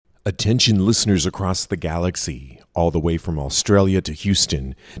Attention listeners across the galaxy, all the way from Australia to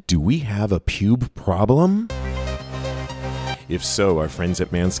Houston, do we have a pube problem? If so, our friends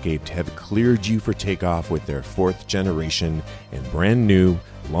at Manscaped have cleared you for takeoff with their 4th generation and brand new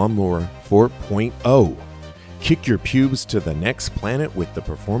Lawnmower 4.0. Kick your pubes to the next planet with the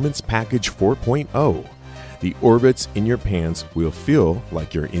Performance Package 4.0. The orbits in your pants will feel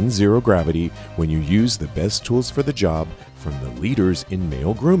like you're in zero gravity when you use the best tools for the job from the leaders in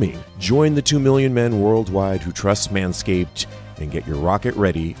male grooming. Join the 2 million men worldwide who trust Manscaped and get your rocket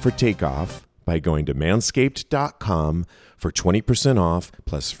ready for takeoff by going to manscaped.com for 20% off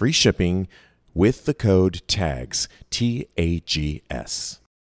plus free shipping with the code TAGS, TAGS.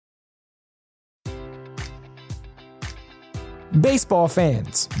 Baseball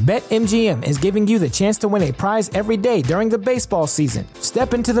fans, BetMGM is giving you the chance to win a prize every day during the baseball season.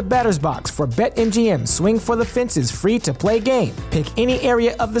 Step into the batter's box for BetMGM Swing for the Fences free-to-play game. Pick any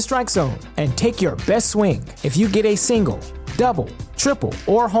area of the strike zone and take your best swing. If you get a single, double, triple,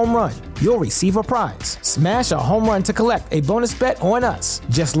 or home run, you'll receive a prize. Smash a home run to collect a bonus bet on us.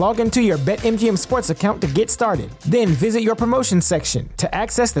 Just log into your BetMGM Sports account to get started. Then visit your promotions section to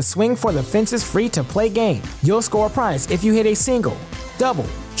access the Swing for the Fences free-to-play game. You'll score a prize if you hit a single, double,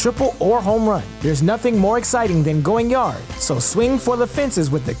 triple, or home run. There's nothing more exciting than going yard, so swing for the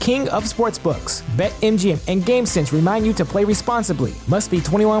fences with the king of sportsbooks. BetMGM and GameSense remind you to play responsibly. Must be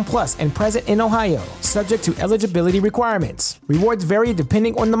 21 plus and present in Ohio, subject to eligibility requirements. Rewards vary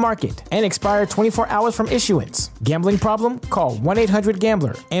depending on the market and expire 24 hours from issuance. Gambling problem? Call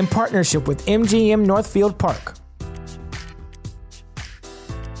 1-800-GAMBLER in partnership with MGM Northfield Park.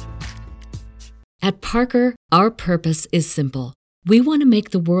 At Parker, our purpose is simple. We want to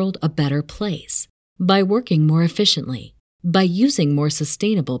make the world a better place by working more efficiently, by using more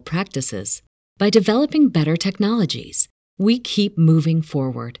sustainable practices, by developing better technologies. We keep moving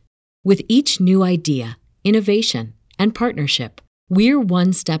forward. With each new idea, innovation, and partnership, we're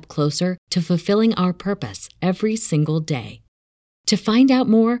one step closer to fulfilling our purpose every single day. To find out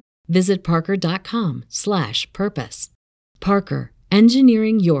more, visit parker.com/purpose. Parker,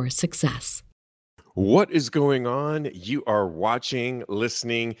 engineering your success. What is going on? You are watching,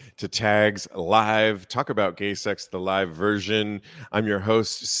 listening to Tags Live. Talk about gay sex, the live version. I'm your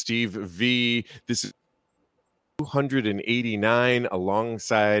host, Steve V. This is 289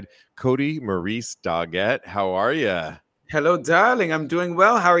 alongside Cody Maurice Doggett. How are you? Hello, darling. I'm doing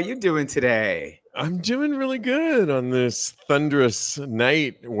well. How are you doing today? I'm doing really good on this thunderous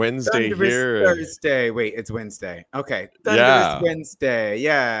night, Wednesday Thunderous here. Thursday. Wait, it's Wednesday. Okay. Thunderous Wednesday.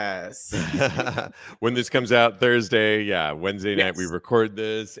 Yes. When this comes out Thursday, Wednesday night Yes. we record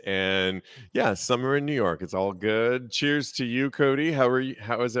this, and summer in New York. It's all good. Cheers to you, Cody. How are you?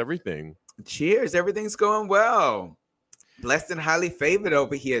 How is everything? Cheers. Everything's going well. Blessed and highly favored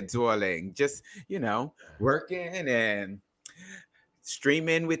over here, darling. Just, working and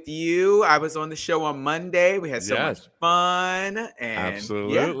streaming with you. I was on the show on Monday. We had so much fun. And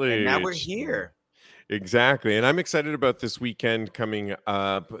absolutely. And now we're here. Exactly. And I'm excited about this weekend coming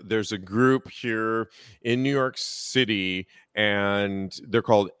up. There's a group here in New York City, and they're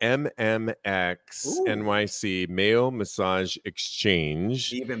called MMX NYC, Male Massage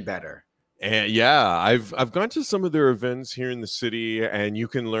Exchange. Even better. And I've gone to some of their events here in the city, and you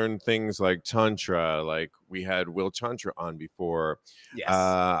can learn things like Tantra. Like we had Will Tantra on before. Yes.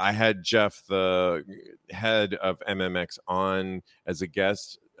 I had Jeff, the head of MMX, on as a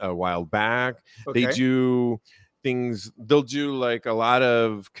guest a while back. Okay. They do things. They'll do like a lot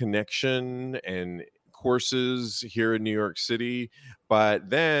of connection and courses here in New York City, but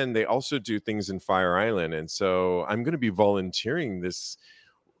then they also do things in Fire Island. And so I'm going to be volunteering this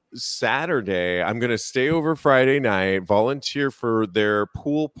Saturday. I'm going to stay over Friday night, volunteer for their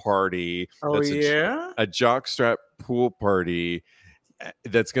pool party. Oh, That's a jockstrap pool party.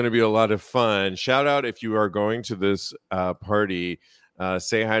 That's going to be a lot of fun. Shout out if you are going to this party.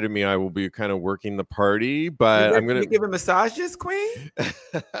 Say hi to me. I will be kind of working the party, but I'm going to give massages, Queen.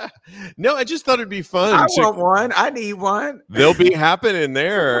 No, I just thought it'd be fun. I want one. I need one. They'll be happening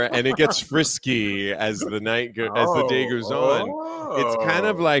there, and it gets frisky as the day goes on. It's kind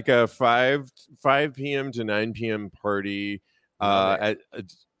of like a 5 p.m. to 9 p.m. party at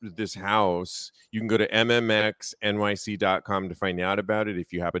this house. You can go to mmxnyc.com to find out about it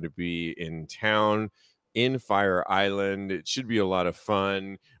if you happen to be in town. In Fire Island. It should be a lot of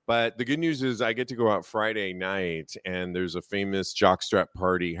fun. But the good news is I get to go out Friday night, and there's a famous jockstrap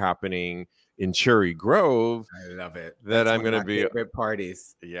party happening in Cherry Grove. I love it. That That's I'm one going of to my be. favorite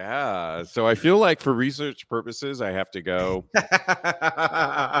parties. Yeah. So I feel like for research purposes, I have to go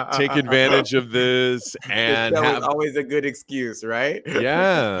take advantage of this and That was have. always a good excuse, right?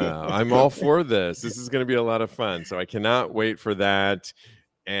 Yeah, I'm all for this. This is going to be a lot of fun. So I cannot wait for that.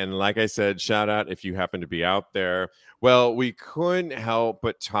 And like I said, shout out if you happen to be out there. Well, we couldn't help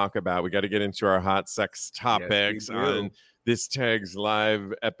but talk about, we got to get into our hot sex topics on this Tags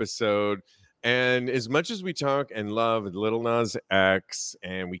Live episode. And as much as we talk and love Lil Nas X,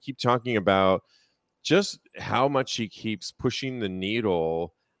 and we keep talking about just how much he keeps pushing the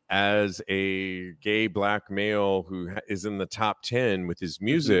needle as a gay black male who is in the top 10 with his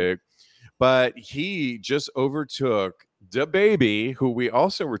music, but he just overtook DaBaby, who we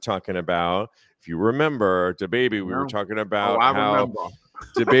also were talking about. If you remember DaBaby, we were talking about how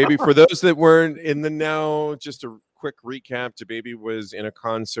DaBaby, for those that weren't in the know, just a quick recap, DaBaby was in a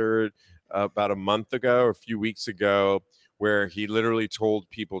concert about a month ago or a few weeks ago where he literally told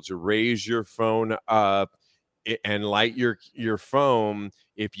people to raise your phone up and light your phone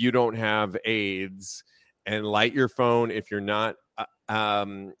if you don't have AIDS, and light your phone if you're not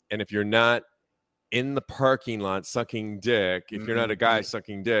and if you're not in the parking lot sucking dick, if you're not a guy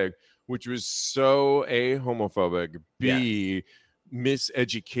sucking dick, which was so A, homophobic, B,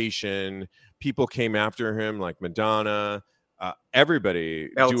 miseducation. People came after him like Madonna, everybody,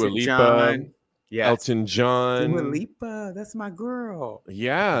 Dua Lipa, Elton John, Dua Lipa, that's my girl.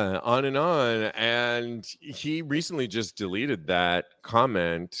 Yeah, on. And he recently just deleted that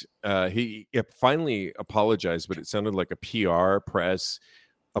comment. He finally apologized, but it sounded like a PR press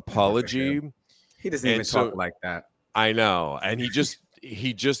apology. He doesn't even talk like that. I know. And he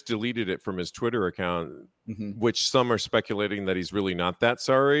just deleted it from his Twitter account, which some are speculating that he's really not that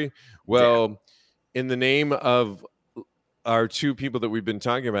sorry. Well, in the name of our two people that we've been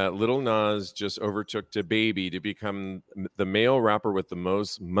talking about, Lil Nas just overtook DaBaby to become the male rapper with the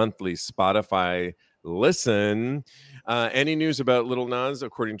most monthly Spotify listen. Any news about Lil Nas?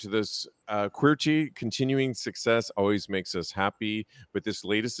 According to this, QWERTY, continuing success always makes us happy, but this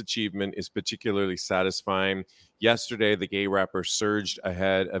latest achievement is particularly satisfying. Yesterday, the gay rapper surged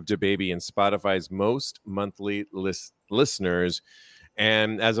ahead of DaBaby in Spotify's most monthly listeners.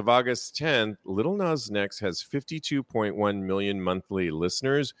 And as of August 10th, Lil Nas X has 52.1 million monthly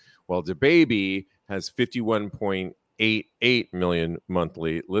listeners, while DaBaby has 51.88 million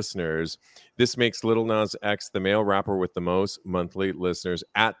monthly listeners. This makes Lil Nas X the male rapper with the most monthly listeners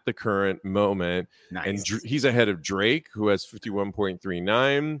at the current moment. Nice. And he's ahead of Drake, who has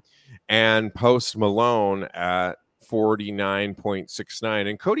 51.39, and Post Malone at 49.69.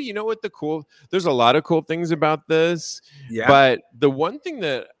 And Cody, you know what there's a lot of cool things about this, but the one thing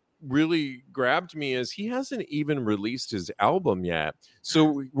that really grabbed me is he hasn't even released his album yet.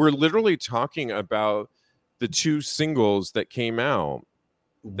 So we're literally talking about the two singles that came out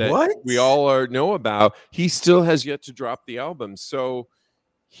that we all know about. He still has yet to drop the album. So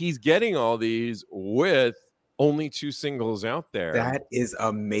he's getting all these with only two singles out there. That is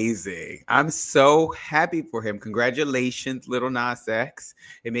amazing. I'm so happy for him. Congratulations, Lil Nas X.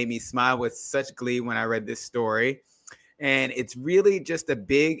 It made me smile with such glee when I read this story. And it's really just a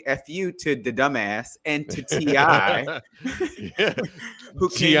big FU to the dumbass and to T.I. Who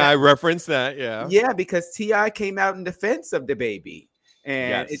T.I. referenced that, Yeah, because T.I. came out in defense of DaBaby.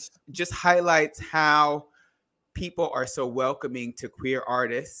 And it just highlights how people are so welcoming to queer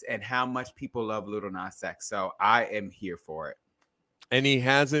artists and how much people love Lil Nas X. So I am here for it. And he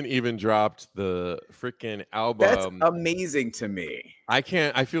hasn't even dropped the freaking album. That's amazing to me. I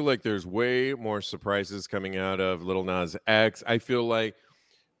feel like there's way more surprises coming out of Lil Nas X. I feel like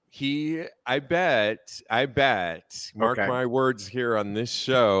I bet, mark my words here on this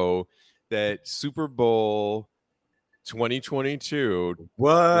show, that Super Bowl 2022,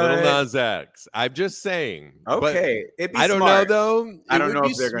 Lil Nas X. I'm just saying. Okay, I don't know though. I don't know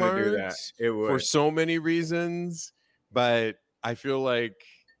if they're going to do that. It would, for so many reasons, but I feel like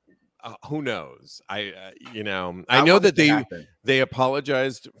who knows? I know that they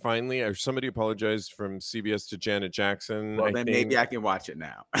apologized finally, or somebody apologized from CBS to Janet Jackson. Well, then maybe I can watch it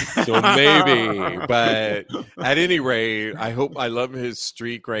now. So maybe, but at any rate, I love his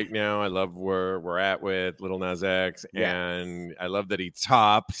streak right now. I love where we're at with Lil Nas X, and I love that he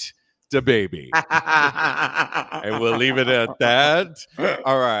topped DaBaby. And we'll leave it at that.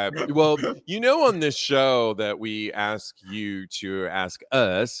 All right. Well, on this show that we ask you to ask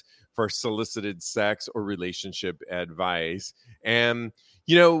us for solicited sex or relationship advice. And,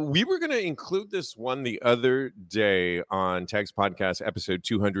 we were going to include this one the other day on Tags Podcast episode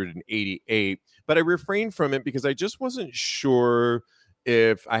 288, but I refrained from it because I just wasn't sure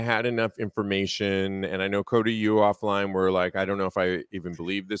if I had enough information, and I know Cody, you offline were like, I don't know if I even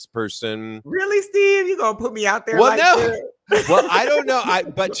believe this person. Really, Steve? You gonna put me out there? Well, like no. this? Well, I don't know.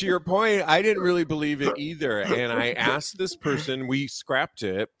 But to your point, I didn't really believe it either. And I asked this person, we scrapped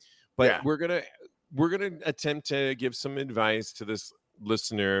it, but we're gonna attempt to give some advice to this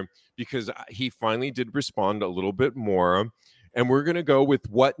listener because he finally did respond a little bit more. And we're going to go with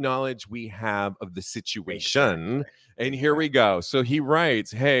what knowledge we have of the situation. And here we go. So he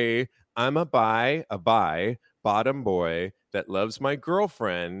writes, hey, I'm a bottom boy that loves my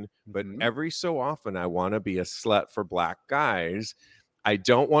girlfriend, but every so often I want to be a slut for black guys. I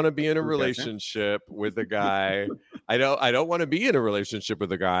don't want to be in a relationship with a guy. I don't want to be in a relationship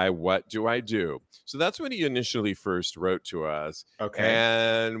with a guy. What do I do? So that's what he initially first wrote to us. Okay.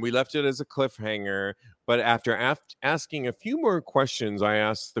 And we left it as a cliffhanger. But after asking a few more questions, I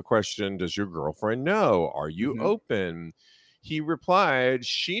asked the question, does your girlfriend know? Are you open? He replied,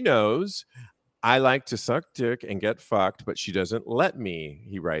 she knows. I like to suck dick and get fucked, but she doesn't let me,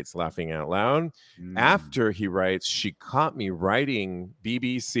 he writes, laughing out loud. After, he writes, she caught me writing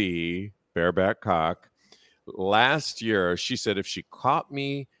BBC, bareback cock, last year. She said if she caught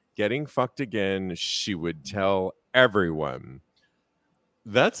me getting fucked again, she would tell everyone.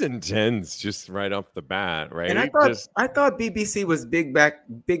 That's intense, just right off the bat, right? And I thought BBC was big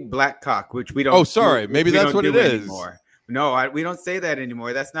black cock, which we don't. Oh, sorry, maybe that's what it is. Anymore. No, we don't say that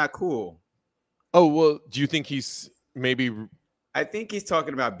anymore. That's not cool. Oh well, do you think he's maybe? I think he's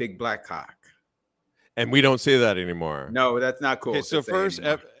talking about big black cock, and we don't say that anymore. No, that's not cool. Okay, so first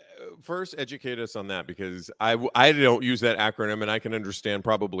educate us on that because I don't use that acronym and I can understand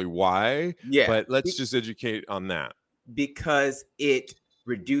probably why. Yeah, but let's just educate on that because it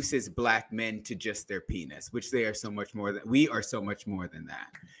reduces black men to just their penis, which they are so much more than we are. So much more than that,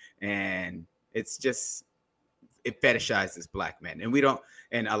 and it's just it fetishizes black men, and we don't.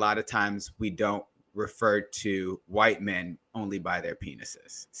 And a lot of times we don't refer to white men only by their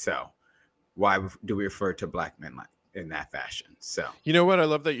penises. So why do we refer to black men like in that fashion? So you know what? I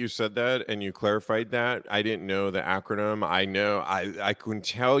love that you said that and you clarified that. I didn't know the acronym. I know I can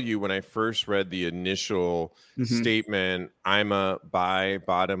tell you when I first read the initial statement, I'm a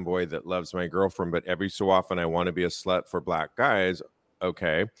bottom boy that loves my girlfriend, but every so often I want to be a slut for black guys.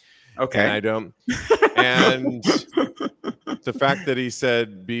 Okay. And I don't. And the fact that he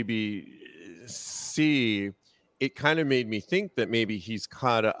said BBC, it kind of made me think that maybe he's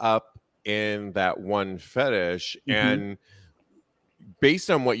caught up in that one fetish. And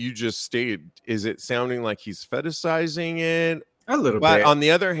based on what you just stated, is it sounding like he's fetishizing it? A little bit. But on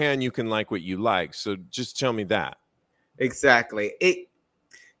the other hand, you can like what you like. So just tell me that. Exactly.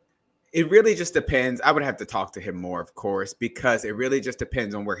 It really just depends. I would have to talk to him more, of course, because it really just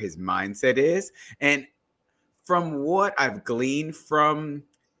depends on where his mindset is. And from what I've gleaned from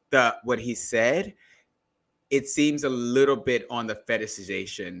what he said, it seems a little bit on the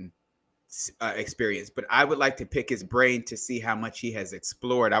fetishization experience. But I would like to pick his brain to see how much he has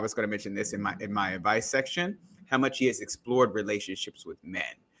explored. I was going to mention this in my advice section, how much he has explored relationships with men,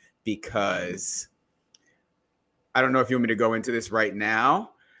 because I don't know if you want me to go into this right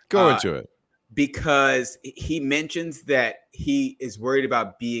now. Go into it. Because he mentions that he is worried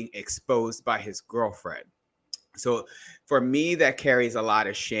about being exposed by his girlfriend. So for me, that carries a lot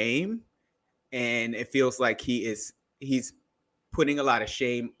of shame. And it feels like he's putting a lot of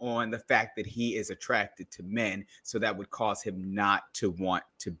shame on the fact that he is attracted to men. So that would cause him not to want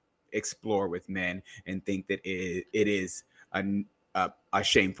to explore with men and think that it is a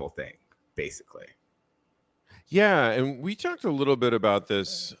shameful thing, basically. Yeah, and we talked a little bit about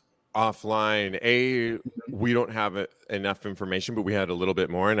this offline. We don't have enough information, but we had a little bit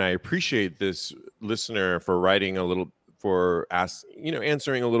more, and I appreciate this listener for writing answering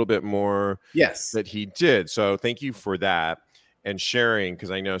a little bit more. Yes, that he did. So thank you for that and sharing,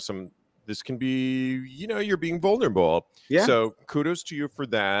 because I know this can be, you're being vulnerable. Yeah. So kudos to you for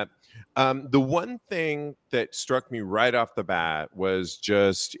that. The one thing that struck me right off the bat was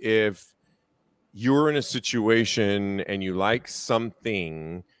just if you're in a situation and you like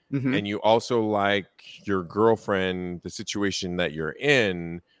something and you also like your girlfriend, the situation that you're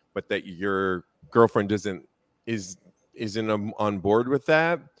in, but that your girlfriend isn't on board with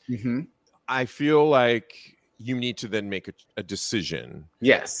that, I feel like you need to then make a decision.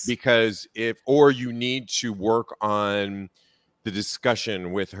 Yes. Because or you need to work on the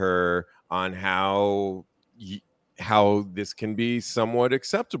discussion with her on how this can be somewhat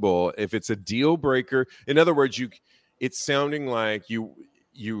acceptable. If it's a deal breaker, in other words, it's sounding like you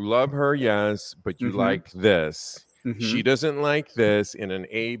love her, yes, but you like this. She doesn't like this in an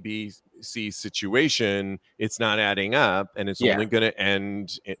A, B, C situation. It's not adding up, and it's only going to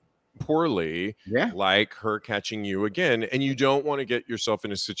end poorly, like her catching you again. And you don't want to get yourself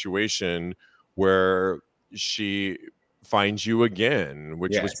in a situation where she finds you again,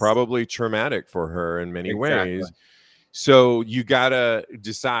 which was probably traumatic for her in many ways. So you gotta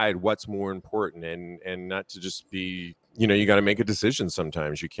decide what's more important, and not to just be, you got to make a decision.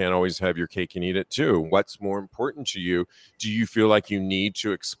 Sometimes you can't always have your cake and eat it too. What's more important to you? Do you feel like you need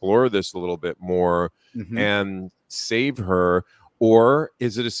to explore this a little bit more and save her? Or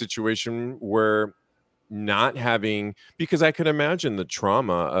is it a situation where not having, because I could imagine the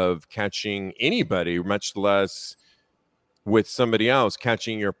trauma of catching anybody, much less with somebody else,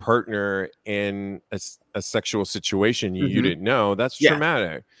 catching your partner in a sexual situation you didn't know. That's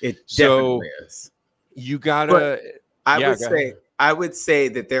traumatic. It definitely is. You gotta. I would say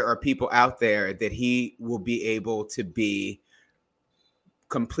that there are people out there that he will be able to be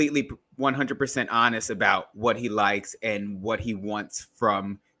completely 100% honest about what he likes and what he wants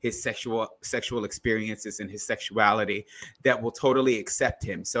from his sexual experiences and his sexuality, that will totally accept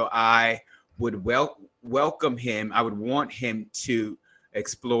him. So I would welcome him. I would want him to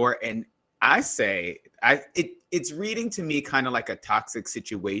explore. And I say it's reading to me kind of like a toxic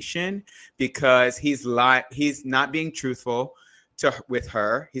situation, because he's not being truthful with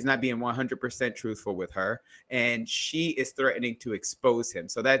her. He's not being 100% truthful with her, and she is threatening to expose him.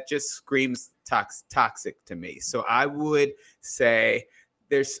 So that just screams toxic to me. So I would say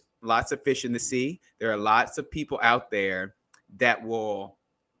there's lots of fish in the sea. There are lots of people out there that will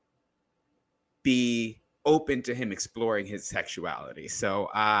be open to him exploring his sexuality.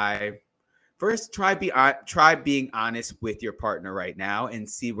 So I first try being honest with your partner right now and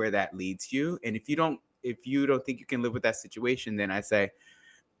see where that leads you. And if you don't think you can live with that situation, then I say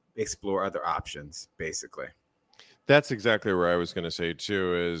explore other options, basically. That's exactly where I was going to say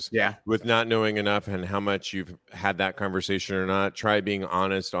too, is with not knowing enough and how much you've had that conversation or not, try being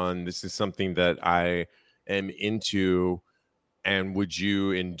honest on, this is something that I am into, and would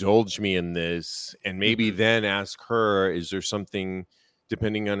you indulge me in this? And maybe then ask her, is there something,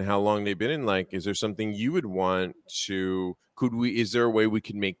 depending on how long they've been in, like, is there something you would want to, is there a way we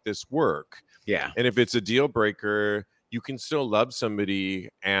can make this work? Yeah. And if it's a deal breaker, you can still love somebody,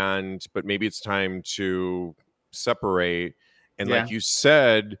 but maybe it's time to separate. And like you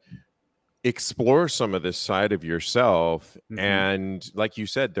said, explore some of this side of yourself. And like you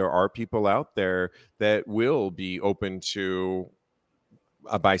said, there are people out there that will be open to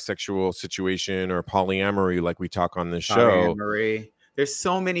a bisexual situation or polyamory, like we talk on the show. There's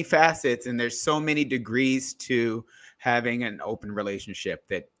so many facets and there's so many degrees to having an open relationship,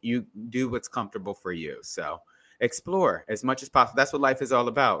 that you do what's comfortable for you. So explore as much as possible. That's what life is all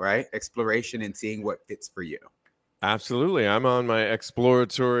about, right? Exploration and seeing what fits for you. Absolutely. I'm on my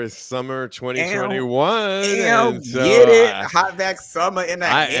exploratory summer 2021. Get it. Hot vax summer in the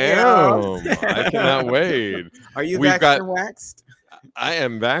I cannot wait. Are you vaxxed and waxed? I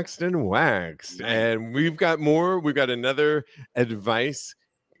am vaxxed and waxed. Nice. And we've got more. We've got another advice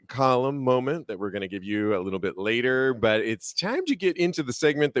column moment that we're going to give you a little bit later. But it's time to get into the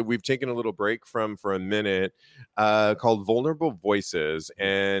segment that we've taken a little break from for a minute, called Vulnerable Voices.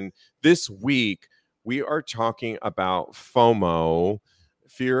 And this week, we are talking about FOMO,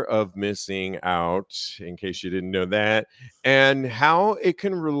 fear of missing out, in case you didn't know that, and how it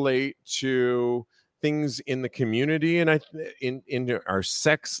can relate to things in the community and in our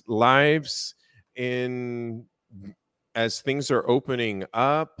sex lives, as things are opening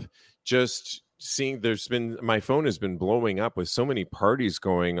up. Just seeing, my phone has been blowing up with so many parties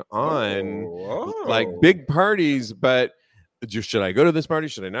going on, like big parties, but should I go to this party?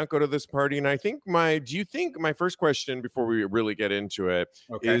 Should I not go to this party? And I think my first question before we really get into it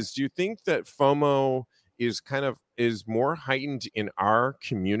is, do you think that FOMO is more heightened in our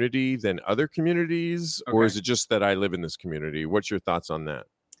community than other communities? Or is it just that I live in this community? What's your thoughts on that?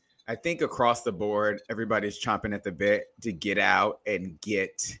 I think across the board, everybody's chomping at the bit to get out and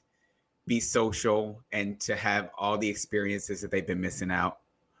be social and to have all the experiences that they've been missing out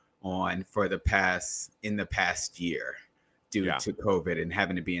on in the past year. Due to COVID and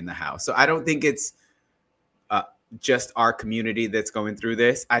having to be in the house. So I don't think it's just our community that's going through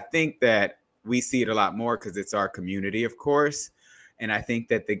this. I think that we see it a lot more because it's our community, of course. And I think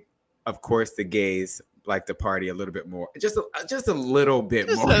that the gays like to party a little bit more, just a little bit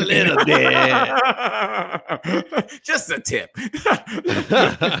more. Just a little bit. Just a tip.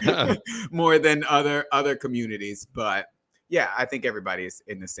 More than other communities. But yeah, I think everybody is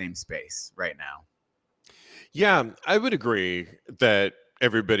in the same space right now. Yeah, I would agree that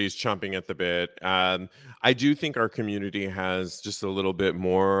everybody's chomping at the bit. I do think our community has just a little bit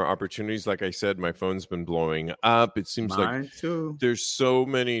more opportunities. Like I said, my phone's been blowing up. It seems like Mine too. there's so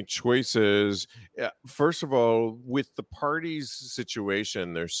many choices. First of all, with the parties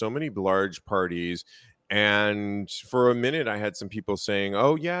situation, there's so many large parties. And for a minute, I had some people saying,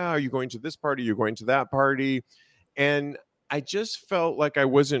 "Oh, yeah, are you going to this party? You're going to that party?" And I just felt like I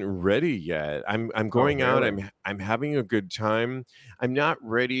wasn't ready yet. I'm Oh, going out. really? I'm having a good time. I'm not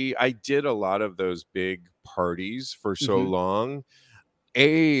ready. I did a lot of those big parties for so Mhm. long.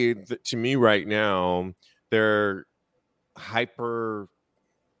 To me right now, they're hyper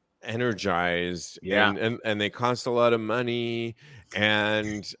energized Yeah. and they cost a lot of money,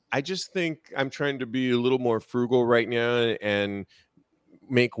 and I just think I'm trying to be a little more frugal right now and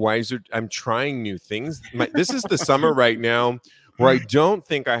make wiser. I'm trying new things. This is the summer right now where I don't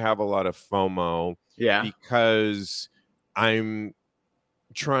think I have a lot of FOMO Yeah. because I'm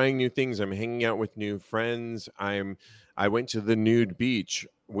trying new things. I'm hanging out with new friends. I went to the nude beach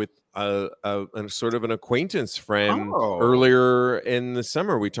with a sort of an acquaintance friend Oh, earlier in the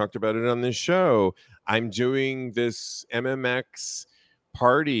summer. We talked about it on this show. I'm doing this MMX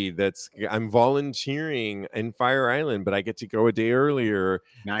party I'm volunteering in Fire Island, but I get to go a day earlier,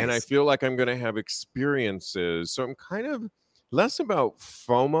 and I nice. feel like I'm going to have experiences. So I'm kind of less about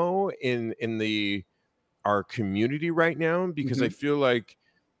FOMO in the our community right now, because I Mhm. feel like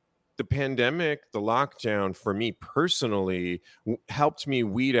the pandemic, the lockdown for me personally helped me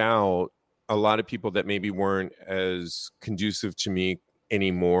weed out a lot of people that maybe weren't as conducive to me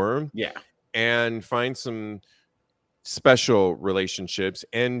anymore, Yeah. and find some special relationships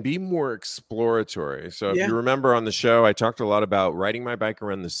and be more exploratory. So if Yeah. you remember on the show, I talked a lot about riding my bike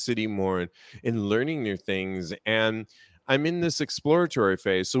around the city more and learning new things. And I'm in this exploratory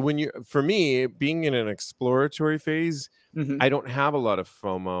phase. So for me, being in an exploratory phase, Mhm. I don't have a lot of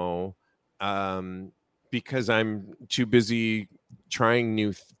FOMO, um, because I'm too busy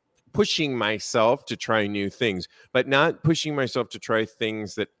trying pushing myself to try new things, but not pushing myself to try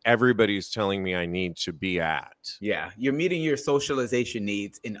things that everybody's telling me I need to be at. Yeah. You're meeting your socialization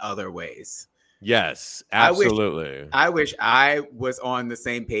needs in other ways. Yes, I wish absolutely. I wish I was on the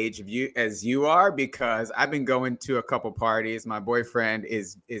same page of you as you are, because I've been going to a couple parties. My boyfriend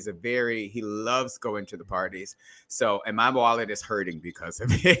is he loves going to the parties. So, and my wallet is hurting because of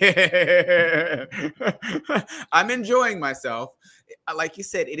it. I'm enjoying myself. Like you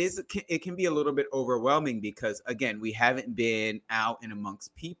said, it can be a little bit overwhelming because again, we haven't been out and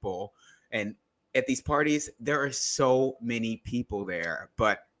amongst people, and at these parties there are so many people there,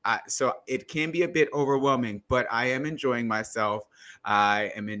 so it can be a bit overwhelming, but I am enjoying myself.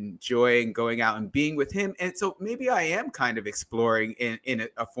 I am enjoying going out and being with him. And so maybe I am kind of exploring in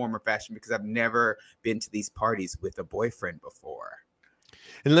a form or fashion, because I've never been to these parties with a boyfriend before.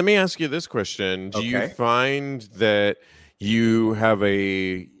 And let me ask you this question. Do you Okay. find that you have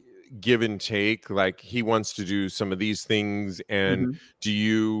a give and take? Like he wants to do some of these things, and Mhm. do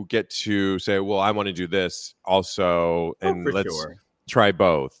you get to say, well, I want to do this also, Oh, and for let's sure. try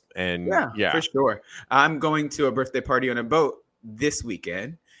both? And Yeah, for yeah. sure. I'm going to a birthday party on a boat this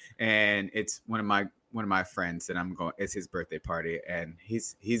weekend, and it's one of my friends, and I'm going. It's his birthday party, and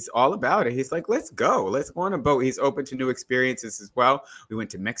he's all about it. He's like, "Let's go, let's go on a boat." He's open to new experiences as well. We went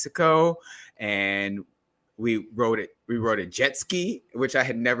to Mexico, and We rode a jet ski, which I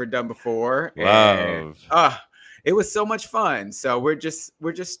had never done before, and Love. it was so much fun. So we're just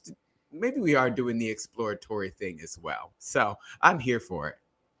maybe we are doing the exploratory thing as well. So I'm here for it.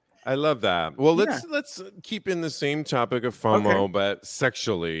 I love that. Well, Yeah. let's keep in the same topic of Okay. FOMO, but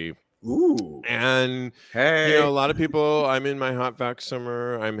sexually. Ooh. And a Hey. lot of people, I'm in my hot vac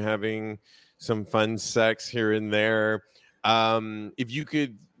summer. I'm having some fun sex here and there. If you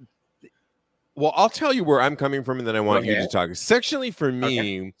could, well, I'll tell you where I'm coming from, and then I Go want you to ahead. talk. Sexually, for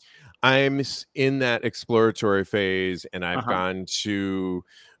Okay. me, in that exploratory phase, and I've Uh-huh. gone to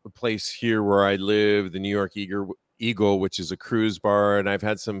a place here where I live, the New York Eagle, which is a cruise bar, and I've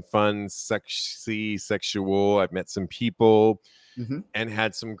had some fun, sexual. I've met some people Mhm. and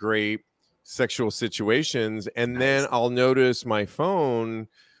had some great sexual situations. And then Nice. I'll notice my phone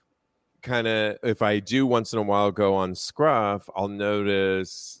kind of, if I do once in a while go on Scruff, I'll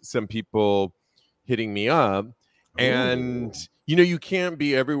notice some people hitting me up. And, Ooh. you can't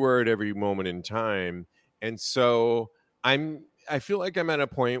be everywhere at every moment in time. And so I feel like I'm at a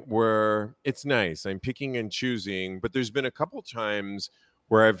point where it's nice. I'm picking and choosing, but there's been a couple times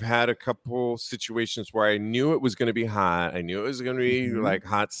where I've had a couple situations where I knew it was going to be hot. I knew it was going to be Mhm. like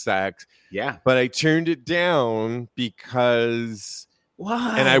hot sex, Yeah. but I turned it down because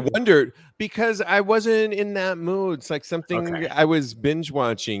Why? And I wondered, because I wasn't in that mood. It's like something Okay. I was binge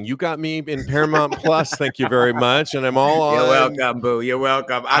watching. You got me in Paramount Plus. Thank you very much. And I'm all on. You're welcome, boo. You're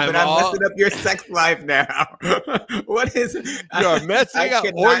welcome. I'm messing up your sex life now. What is it? You're messing up,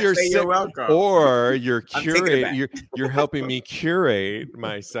 or you're welcome. or you're you're helping me curate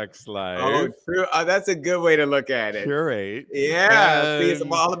my sex life. Oh, true. Oh, that's a good way to look at it. Curate. Yeah. See, it's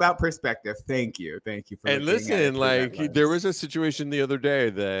all about perspective. Thank you for. And listen, like there was a situation the other day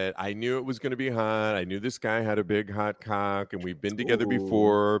that I knew it was going to be hot. I knew this guy had a big hot cock, and we've been together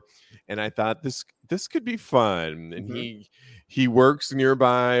before. And I thought this could be fun. And he works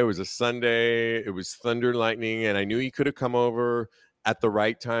nearby. It was a Sunday. It was thunder and lightning, and I knew he could have come over at the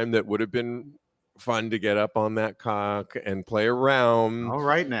right time. That would have been fun to get up on that cock and play around. All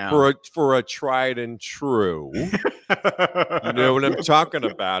right now. For a tried and true. You know what I'm talking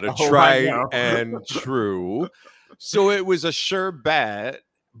about? A tried and true. So it was a sure bet,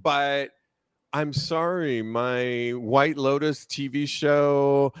 but I'm sorry, my White Lotus TV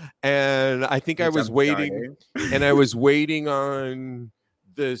show, and I think I was waiting on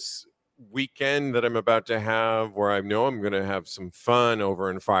this weekend that I'm about to have, where I know I'm going to have some fun over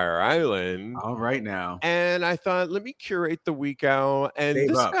in Fire Island. All right now. And I thought, let me curate the week out. And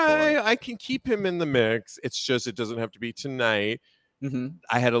this guy, I can keep him in the mix. It's just, it doesn't have to be tonight.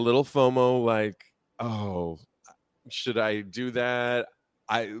 I had a little FOMO, like, oh, should I do that?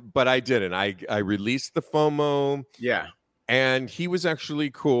 But I didn't. I released the FOMO. Yeah. And he was actually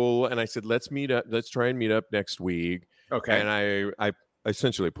cool. And I said, let's meet up. Let's try and meet up next week. Okay. And I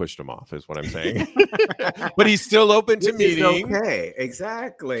essentially pushed him off, is what I'm saying. But he's still open to meeting. Okay,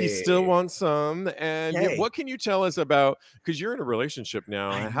 exactly. He still wants some. And what can you tell us about, because you're in a relationship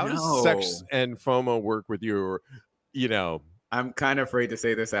now, how does sex and FOMO work with you? Or, you know, I'm kind of afraid to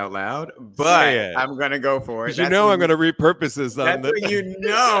say this out loud, but I'm going to go for it. You know I'm going to repurpose this. That's when you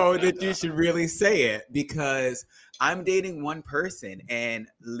know that you should really say it, because I'm dating one person and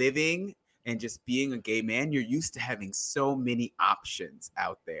living and just being a gay man, you're used to having so many options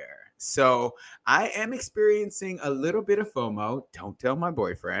out there. So I am experiencing a little bit of FOMO. Don't tell my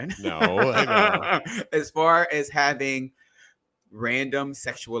boyfriend. No, I know. As far as having random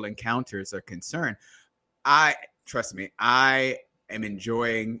sexual encounters are concerned, trust me, I am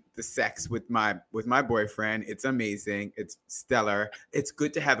enjoying the sex with my boyfriend. It's amazing. It's stellar. It's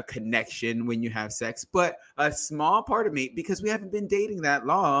good to have a connection when you have sex. But a small part of me, because we haven't been dating that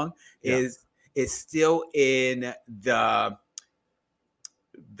long, is still in the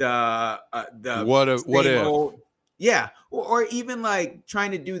what if? Old, or even like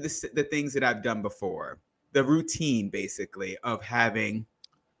trying to do the things that I've done before. The routine, basically, of having,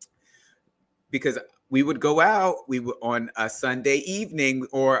 because we would go out. We would on a Sunday evening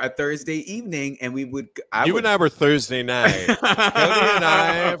or a Thursday evening, and we would. And I were Thursday night. Cody and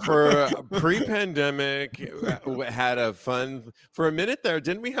I, for pre-pandemic, had a fun for a minute there.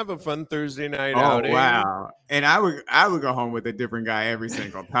 Didn't we have a fun Thursday night outing? Wow! And I would go home with a different guy every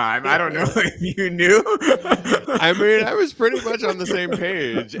single time. I don't know if you knew. I mean, I was pretty much on the same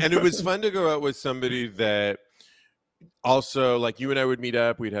page, and it was fun to go out with somebody that. Also, like you and I would meet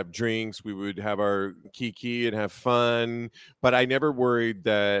up, we'd have drinks, we would have our kiki and have fun. But I never worried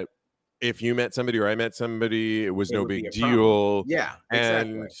that if you met somebody or I met somebody, it was no big deal. Yeah,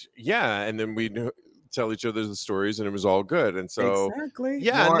 exactly. And then we'd tell each other the stories, and it was all good. And so,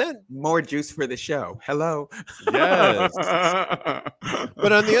 more juice for the show. Hello. Yes.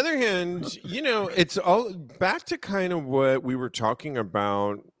 But on the other hand, you know, it's all back to kind of what we were talking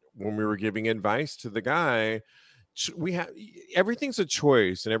about when we were giving advice to the guy. We have everything's a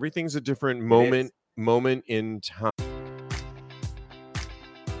choice, and everything's a different moment in time.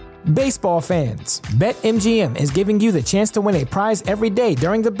 Baseball fans, BetMGM is giving you the chance to win a prize every day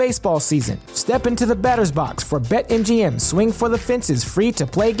during the baseball season. Step into the batter's box for BetMGM Swing for the Fences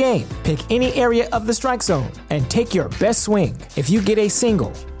free-to-play game. Pick any area of the strike zone and take your best swing. If you get a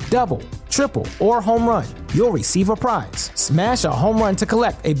single, double, triple, or home run, you'll receive a prize. Smash a home run to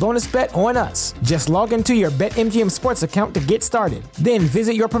collect a bonus bet on us. Just log into your BetMGM Sports account to get started. Then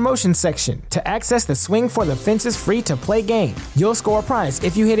visit your promotions section to access the Swing for the Fences free-to-play game. You'll score a prize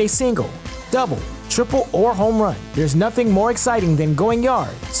if you hit a single, double, triple, or home run. There's nothing more exciting than going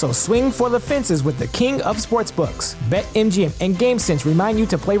yard. So swing for the fences with the king of sportsbooks. BetMGM and GameSense remind you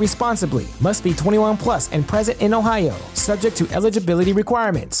to play responsibly. Must be 21 plus and present in Ohio. Subject to eligibility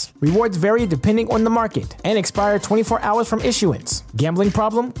requirements. Rewards vary depending on the market and expire 24 hours from issuance. Gambling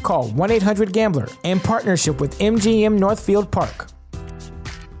problem? Call 1-800-GAMBLER. In partnership with MGM Northfield Park.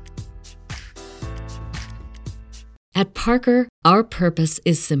 At Parker, our purpose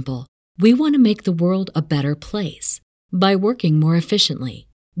is simple. We want to make the world a better place by working more efficiently,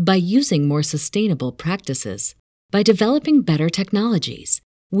 by using more sustainable practices, by developing better technologies.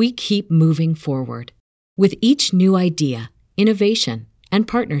 We keep moving forward. With each new idea, innovation, and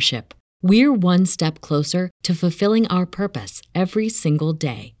partnership, we're one step closer to fulfilling our purpose every single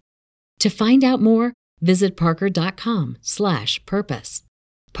day. To find out more, visit parker.com/purpose.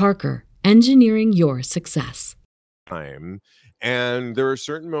 Parker, engineering your success. Time. And there are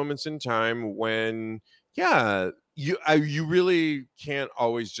certain moments in time when, you really can't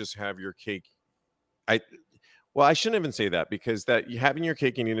always just have your cake. Well, I shouldn't even say that, because that having your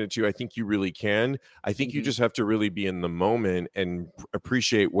cake and eating it too, I think you really can. I think you just have to really be in the moment and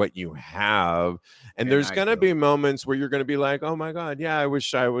appreciate what you have. And there's going to be moments where you're going to be like, oh my God, yeah, I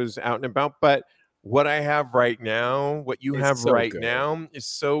wish I was out and about. But what I have right now, what you have so right good. now is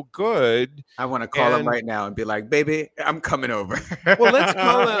so good. I want to call him right now and be like, baby, I'm coming over. Well, let's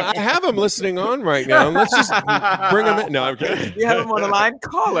call him. I have him listening on right now. Let's just bring him in. No, I'm kidding. You have him on the line?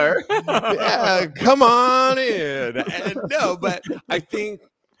 Call her. Yeah, come on in. And no, but I think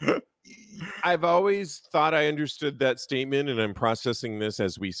I've always thought I understood that statement, and I'm processing this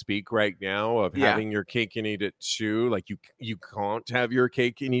as we speak right now, of having your cake and eat it too. Like you can't have your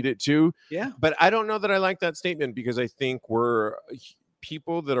cake and eat it too. Yeah. But I don't know that I like that statement, because I think we're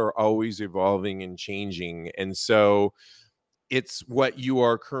people that are always evolving and changing. And so it's what you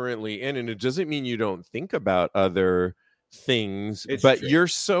are currently in. And it doesn't mean you don't think about other things, but true. You're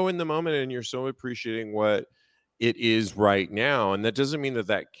so in the moment and you're so appreciating what it is right now. And that doesn't mean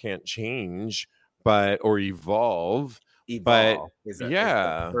that can't change, or evolve. Evolve is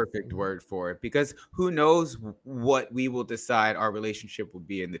a perfect word for it, because who knows what we will decide our relationship will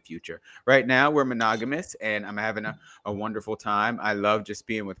be in the future. Right now, we're monogamous and I'm having a wonderful time. I love just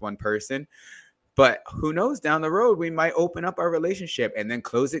being with one person. But who knows, down the road, we might open up our relationship and then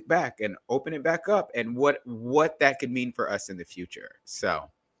close it back and open it back up, and what that could mean for us in the future.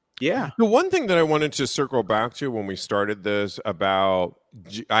 So, yeah. The one thing that I wanted to circle back to when we started this about,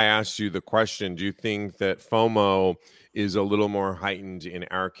 I asked you the question, do you think that FOMO is a little more heightened in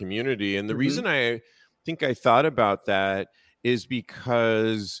our community? And the reason I think I thought about that is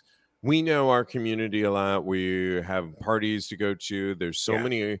because we know our community a lot. We have parties to go to. There's so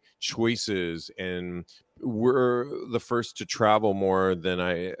many choices, and we're the first to travel more than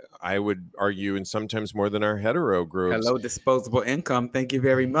I would argue, and sometimes more than our hetero groups. Hello, disposable income. Thank you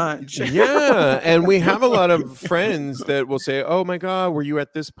very much. Yeah, and we have a lot of friends that will say, oh my God, were you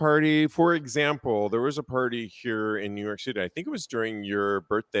at this party? For example, there was a party here in New York City. I think it was during your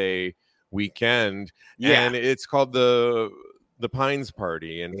birthday weekend. Yeah. And it's called the Pines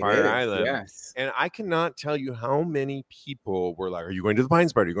Party in Fire Island. Yes. And I cannot tell you how many people were like, are you going to the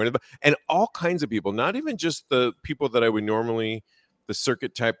Pines Party? Are you going to and all kinds of people, not even just the people that I would normally, the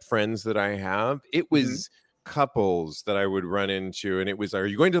circuit type friends that I have. It was couples that I would run into, and it was, are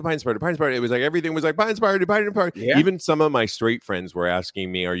you going to the Pines Party? Pines Party. It was like, everything was like Pines Party, Pines Party. Yeah. Even some of my straight friends were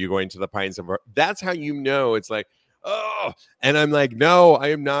asking me, are you going to the Pines Party? That's how you know it's like, oh, and I'm like, no, I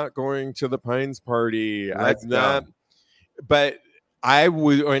am not going to the Pines Party. I'm not. But I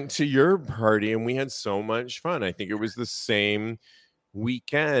went to your party and we had so much fun. I think it was the same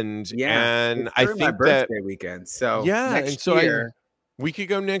weekend. Yeah, and I think my birthday weekend. So next year, we could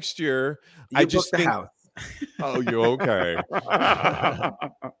go next year. I just think the house. Oh, you okay?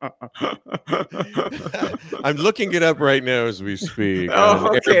 I'm looking it up right now as we speak.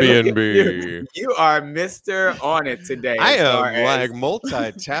 Oh, okay. Airbnb. You are Mr. On it today. I am like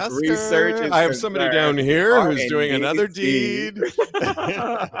multitasker. Research. I have somebody down here who's doing another deed.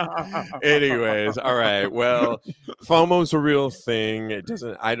 Anyways, all right. Well, FOMO's a real thing. It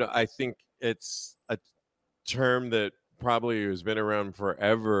doesn't. I think it's a term that probably has been around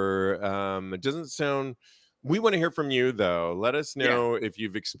forever. It doesn't sound. We want to hear from you, though. Let us know if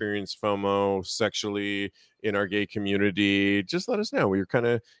you've experienced FOMO sexually in our gay community. Just let us know. We're kind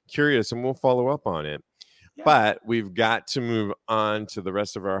of curious, and we'll follow up on it. Yeah. But we've got to move on to the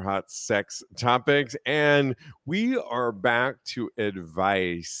rest of our hot sex topics, and we are back to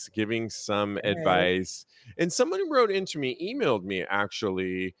advice, giving some advice. And someone wrote into me, emailed me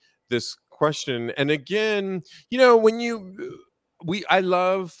actually, this question. And again, you know, I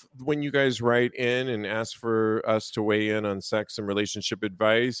love when you guys write in and ask for us to weigh in on sex and relationship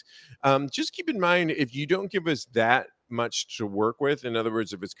advice. Just keep in mind, if you don't give us that much to work with, in other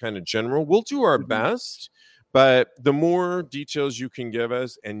words, if it's kind of general, we'll do our best. But the more details you can give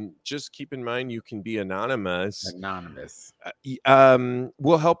us, and just keep in mind you can be anonymous.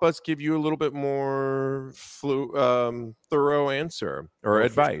 Will help us give you a little bit more thorough answer or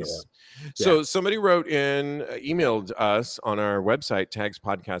advice. Sure. So Yeah. somebody wrote in, emailed us on our website,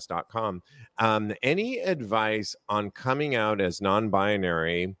 tagspodcast.com. Any advice on coming out as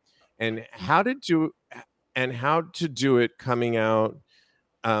non-binary and how to do it coming out?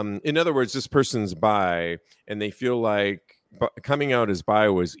 In other words, this person's bi and they feel like coming out as bi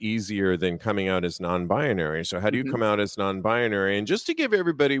was easier than coming out as non-binary. So how do you come out as non-binary? And just to give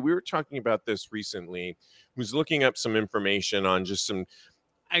everybody, we were talking about this recently, was looking up some information on just some,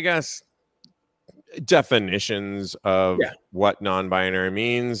 I guess, definitions of what non-binary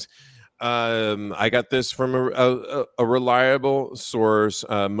means. I got this from a reliable source.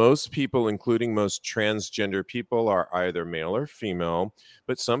 Most people, including most transgender people, are either male or female,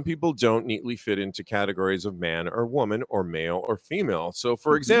 but some people don't neatly fit into categories of man or woman or male or female. So,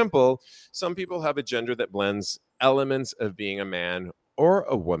 for example, some people have a gender that blends elements of being a man or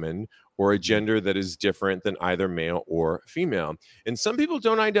a woman, or a gender that is different than either male or female. And some people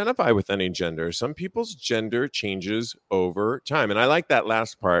don't identify with any gender. Some people's gender changes over time. And I like that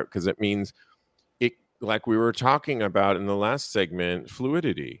last part because it means it, like we were talking about in the last segment,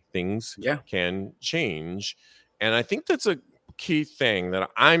 fluidity. Things can change. And I think that's a key thing that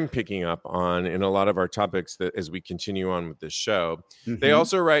I'm picking up on in a lot of our topics that as we continue on with this show. They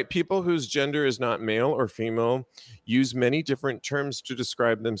also write, people whose gender is not male or female use many different terms to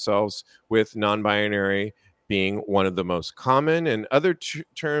describe themselves, with non-binary being one of the most common. And other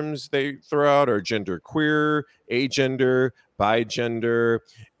terms they throw out are genderqueer, agender, bigender.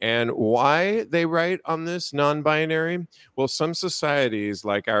 And why they write on this non-binary? Well, some societies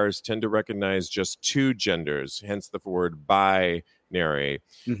like ours tend to recognize just two genders, hence the word binary.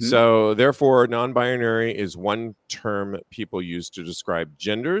 So therefore, non-binary is one term people use to describe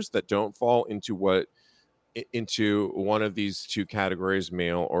genders that don't fall into one of these two categories,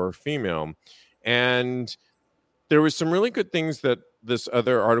 male or female. And there was some really good things that this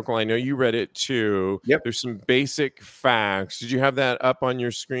other article, I know you read it too. There's some basic facts. Did you have that up on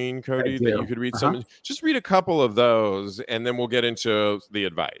your screen, Cody, that you could read some? Just read a couple of those and then we'll get into the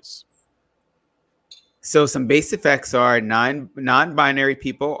advice. So some basic facts are non-binary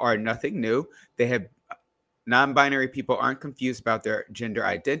people are nothing new. Non-binary people aren't confused about their gender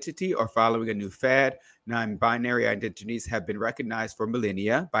identity or following a new fad. Non-binary identities have been recognized for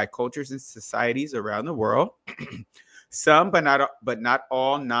millennia by cultures and societies around the world. Some, but not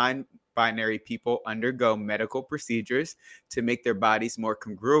all, non-binary people undergo medical procedures to make their bodies more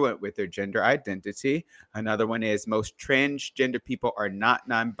congruent with their gender identity. Another one is most transgender people are not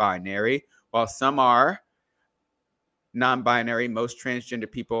non-binary. While some are non-binary, most transgender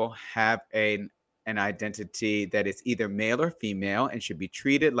people have an identity that is either male or female and should be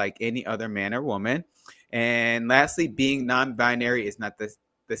treated like any other man or woman. And lastly, being non-binary is not the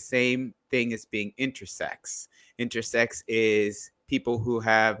same thing as being intersex. Intersex is people who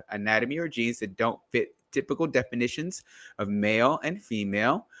have anatomy or genes that don't fit typical definitions of male and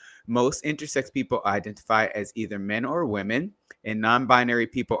female. Most intersex people identify as either men or women, and non-binary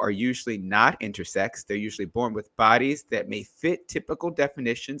people are usually not intersex. They're usually born with bodies that may fit typical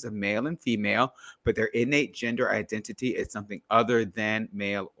definitions of male and female, but their innate gender identity is something other than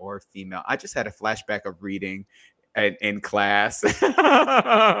male or female. I just had a flashback of reading in class. And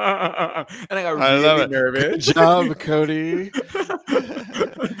I got really nervous. Good job, Cody.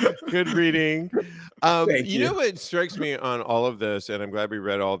 Good reading. You know what strikes me on all of this, and I'm glad we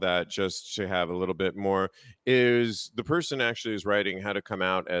read all that just to have a little bit more, is the person actually is writing how to come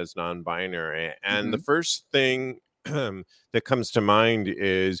out as non-binary. And the first thing that comes to mind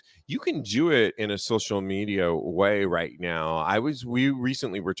is you can do it in a social media way right now. We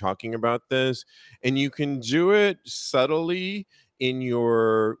recently were talking about this, and you can do it subtly in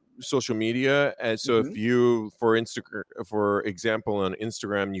your social media. And so if you, for example, on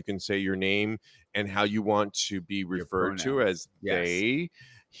Instagram, you can say your name and how you want to be referred to as they,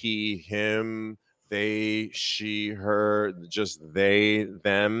 he, him, they, she, her, just they,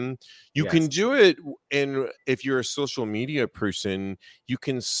 them. You can do it if you're a social media person, you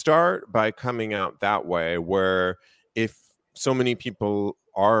can start by coming out that way, where if so many people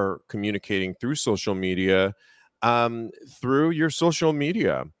are communicating through social media, through your social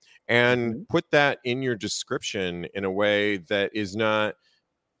media, and put that in your description in a way that is a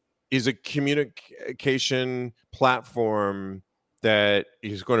communication platform that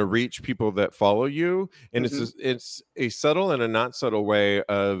is going to reach people that follow you. And it's a subtle and a not subtle way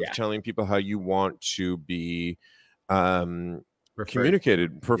of telling people how you want to be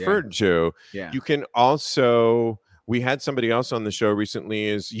preferred to. Yeah. You can also, we had somebody else on the show recently,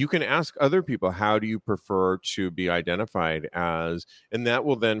 is you can ask other people, how do you prefer to be identified as? And that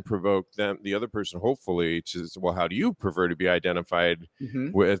will then provoke them, the other person, hopefully, to, well, how do you prefer to be identified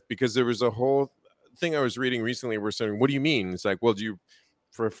with? Because there was a whole thing I was reading recently where saying, what do you mean? It's like, well, do you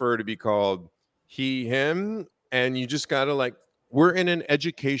prefer to be called he, him? And you just got to like, we're in an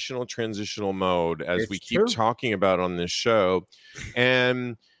educational transitional mode, as we keep talking about on this show,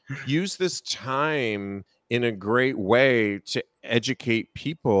 and use this time in a great way to educate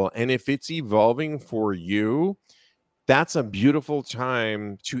people. And if it's evolving for you, that's a beautiful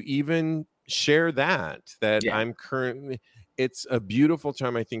time to even share that I'm currently, it's a beautiful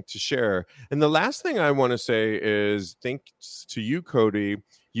time, I think, to share. And the last thing I want to say is thanks to you, Cody.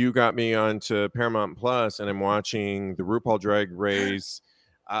 You got me onto Paramount Plus, and I'm watching the RuPaul Drag Race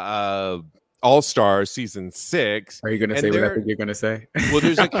All Stars season 6. Are you going to say what I think you're going to say? Well,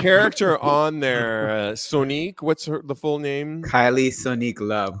 there's a character on there, Sonique. What's the full name? Kylie Sonique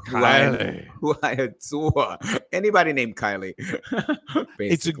Love. Who I adore. Anybody named Kylie.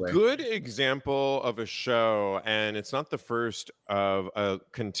 It's a good example of a show, and it's not the first of a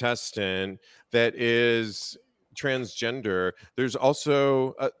contestant that is transgender. There's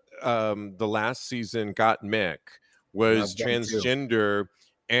also the last season, Got Mick, was transgender,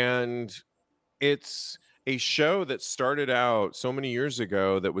 and it's a show that started out so many years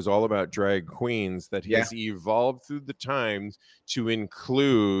ago that was all about drag queens that has evolved through the times to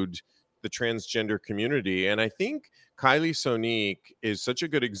include the transgender community. And I think Kylie Sonique is such a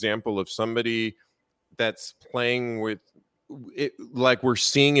good example of somebody that's playing with it, like we're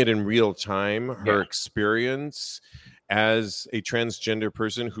seeing it in real time, her experience as a transgender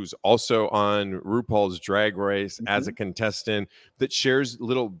person who's also on RuPaul's Drag Race as a contestant, that shares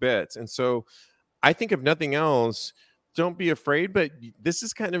little bits. And so I think, if nothing else, don't be afraid, but this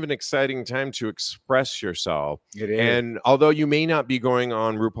is kind of an exciting time to express yourself. It is. And although you may not be going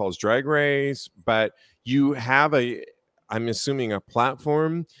on RuPaul's Drag Race, but you have I'm assuming, a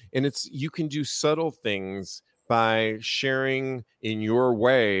platform, and you can do subtle things by sharing in your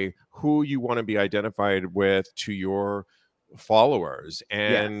way who you want to be identified with to your followers,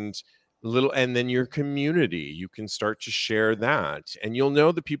 and and then your community. You can start to share that, and you'll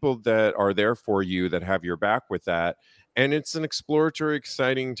know the people that are there for you, that have your back with that. And it's an exploratory,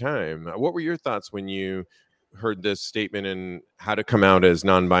 exciting time. What were your thoughts when you heard this statement and how to come out as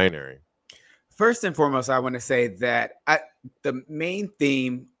non-binary? First and foremost, I want to say that the main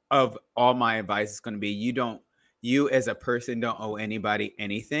theme of all my advice is going to be, you as a person don't owe anybody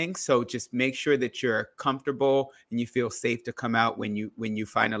anything. So just make sure that you're comfortable and you feel safe to come out when you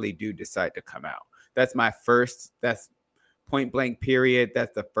finally do decide to come out. That's point blank period.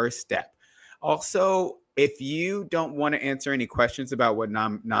 That's the first step. Also, if you don't want to answer any questions about what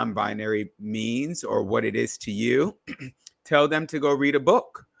non-binary means or what it is to you, tell them to go read a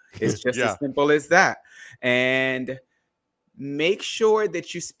book. It's just as simple as that. And make sure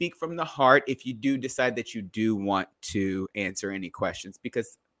that you speak from the heart if you do decide that you do want to answer any questions,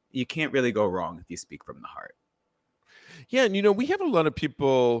 because you can't really go wrong if you speak from the heart. Yeah, and we have a lot of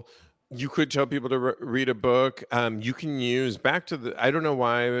people. You could tell people to read a book. You can use back to I don't know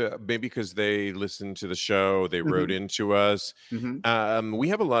why, maybe because they listened to the show, they wrote into us. We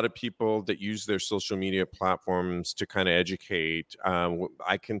have a lot of people that use their social media platforms to kind of educate.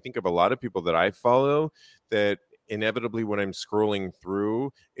 I can think of a lot of people that I follow that inevitably, when I'm scrolling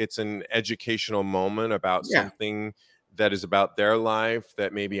through, it's an educational moment about something that is about their life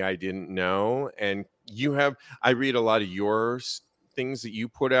that maybe I didn't know. And I read a lot of your things that you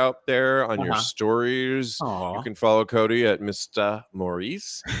put out there on your stories. Aww. You can follow Cody at Mr.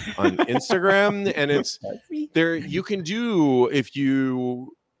 Maurice on Instagram. And it's there. You can do, if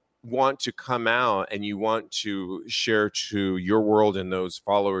you want to come out and you want to share to your world and those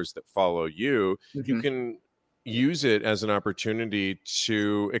followers that follow you, you can use it as an opportunity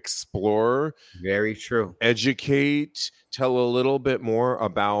to explore, very true, educate, tell a little bit more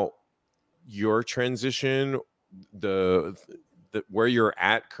about your transition, the where you're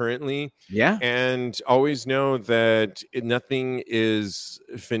at currently, and always know that nothing is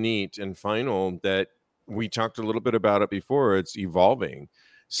finite and final. That we talked a little bit about it before. It's evolving,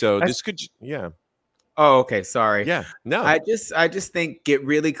 so this could Oh, okay. Sorry. Yeah. No. I just think get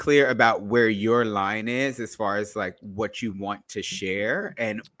really clear about where your line is as far as like what you want to share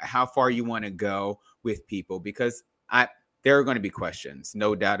and how far you want to go with people, because there are going to be questions,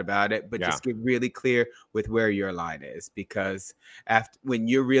 no doubt about it, but just get really clear with where your line is, because when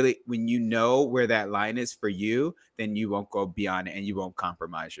you know where that line is for you, then you won't go beyond it and you won't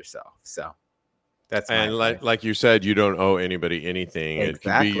compromise yourself. So That's And my like you said, you don't owe anybody anything. It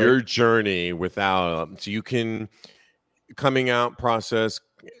can be Exactly. your journey without. So you can coming out process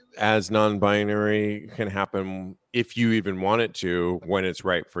as non-binary can happen if you even want it to when it's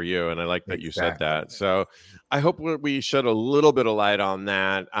right for you. And I like that you said Exactly. that. So I hope we shed a little bit of light on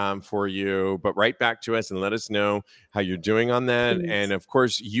that for you. But write back to us and let us know how you're doing on that. Please. And of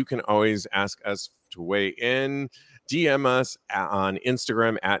course, you can always ask us to weigh in. DM us on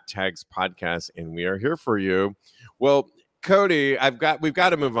Instagram at Tags Podcast, and we are here for you. Well, Cody, we've got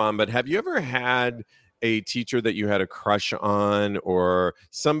to move on, but have you ever had a teacher that you had a crush on, or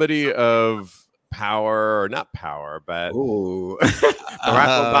somebody of power, or not power, but Ooh, Barack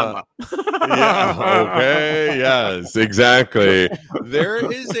Obama. Yeah, okay, yes, exactly. There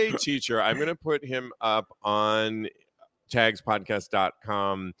is a teacher. I'm going to put him up on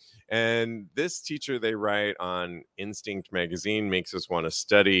tagspodcast.com. And this teacher they write on Instinct Magazine makes us want to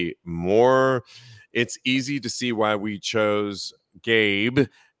study more. It's easy to see why we chose Gabe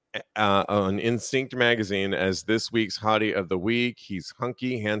on Instinct Magazine as this week's hottie of the week. He's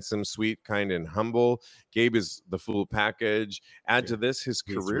hunky, handsome, sweet, kind, and humble. Gabe is the full package. Add to this his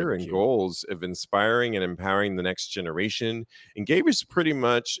career really and cute. goals of inspiring and empowering the next generation. And Gabe is pretty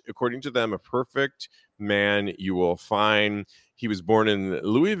much, according to them, a perfect man you will find. He was born in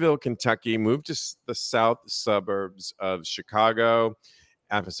Louisville, Kentucky, moved to the south suburbs of Chicago.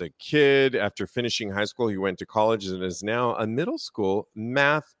 As a kid, after finishing high school, he went to college and is now a middle school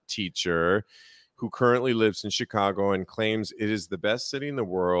math teacher who currently lives in Chicago and claims it is the best city in the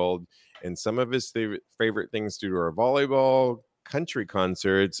world. And some of his favorite things to do are volleyball, country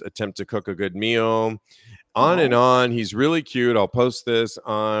concerts, attempt to cook a good meal, on and on. He's really cute. I'll post this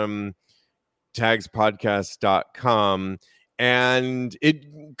on tagspodcast.com. And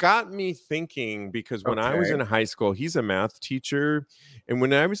it got me thinking, because when I was in high school, he's a math teacher. And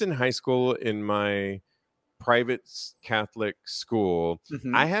when I was in high school in my private Catholic school,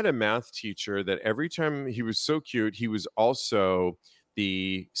 I had a math teacher that every time, he was so cute, he was also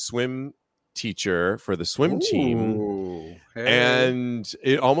the swim teacher for the swim team. And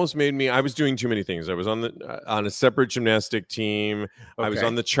it almost made me, I was doing too many things. I was on a separate gymnastic team. I was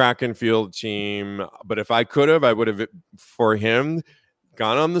on the track and field team, but if I could have, I would have, for him,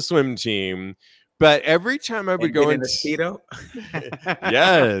 gone on the swim team. But every time I would go into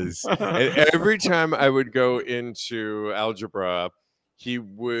yes, and every time I would go into algebra, he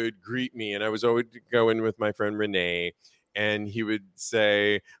would greet me, and I was always go in with my friend Renee. And he would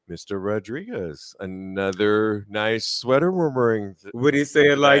say, "Mr. Rodriguez, another nice sweater we're wearing." Would he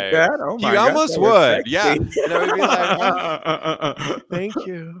say it like that? Oh my He God, almost would, yeah. And I would be like, oh, "Thank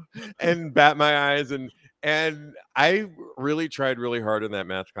you," and bat my eyes. And I really tried really hard in that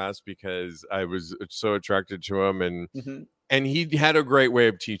math class because I was so attracted to him, and he had a great way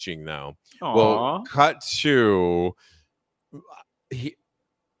of teaching. Though, well, cut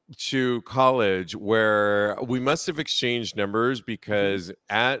to college, where we must have exchanged numbers, because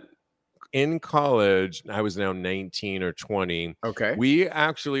in college, I was now 19 or 20. We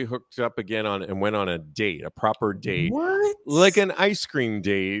actually hooked up again and went on a date, a proper date. What? Like an ice cream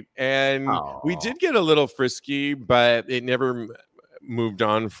date. And we did get a little frisky, but it never moved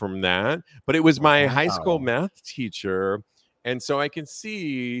on from that. But it was my high school math teacher. And so I can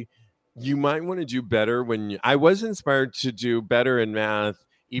see you might want to do better I was inspired to do better in math,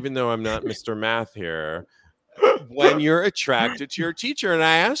 even though I'm not Mr. Math here, when you're attracted to your teacher. And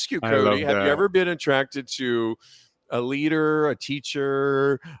I ask you, Cody, have you ever been attracted to a leader, a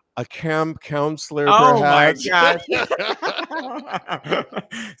teacher, a camp counselor, perhaps? Oh my gosh.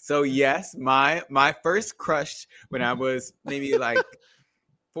 So yes, my first crush when I was maybe like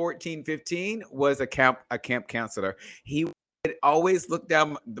 14, 15 was a camp counselor. He would always look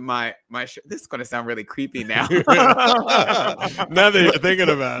down my shirt. This is going to sound really creepy now. Now that you're thinking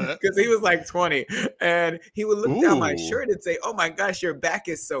about it. Because he was like 20. And he would look down my shirt and say, "Oh my gosh, your back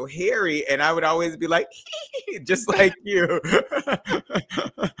is so hairy." And I would always be like, just like you.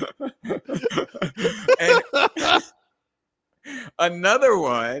 And another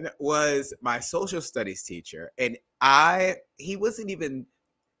one was my social studies teacher. And he wasn't even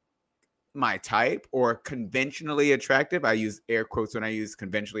my type or conventionally attractive. I use air quotes when I use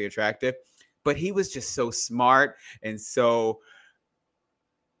conventionally attractive, but he was just so smart and so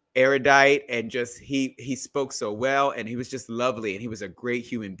erudite, and just he spoke so well, and he was just lovely, and he was a great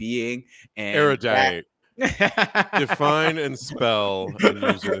human being. And erudite. Define and spell and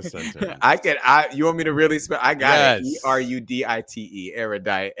use in a sentence. You want me to really spell? I got it. ERUDITE,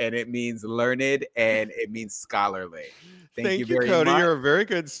 erudite, and it means learned and it means scholarly. Thank you very Cody. much. You're a very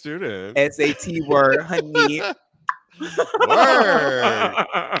good student. SAT word, honey. Word.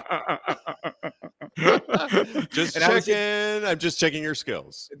 Just And I was checking. I'm just checking your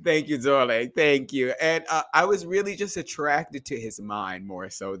skills. Thank you, darling. Thank you. And I was really just attracted to his mind more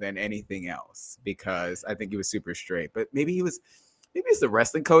so than anything else because I think he was super straight. But maybe he's the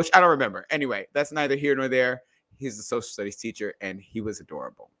wrestling coach. I don't remember. Anyway, that's neither here nor there. He's a social studies teacher, and he was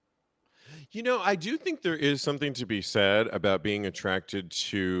adorable. You know, I do think there is something to be said about being attracted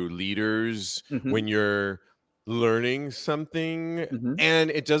to leaders when you're learning something. And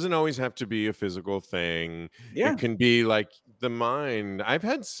it doesn't always have to be a physical thing. Yeah. It can be like the mind. I've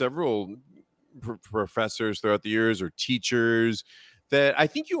had several professors throughout the years or teachers that I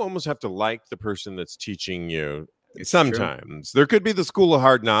think you almost have to like the person that's teaching you. Sometimes there could be the School of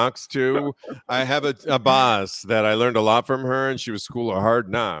Hard Knocks too. I have a boss that I learned a lot from her, and she was School of Hard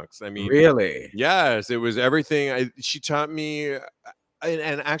Knocks. I mean, really? Yes, it was everything. She taught me,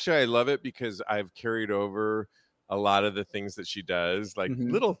 and actually, I love it because I've carried over a lot of the things that she does, like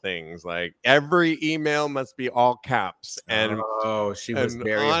little things, like every email must be all caps, and she was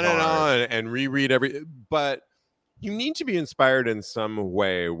very on hard. and on, and reread every, but. You need to be inspired in some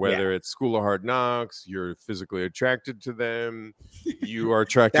way, whether it's School of Hard Knocks, you're physically attracted to them, you are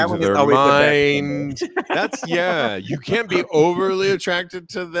attracted to their mind. You can't be overly attracted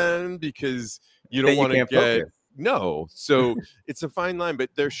to them because you don't want to get So it's a fine line, but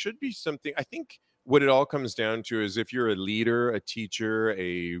there should be something. I think what it all comes down to is if you're a leader, a teacher,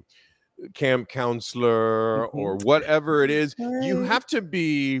 a camp counselor, or whatever it is, you have to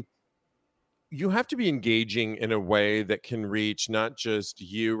be engaging in a way that can reach not just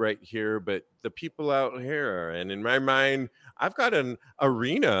you right here, but the people out here. And in my mind, I've got an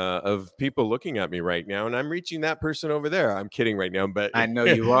arena of people looking at me right now, and I'm reaching that person over there. I'm kidding right now, but I know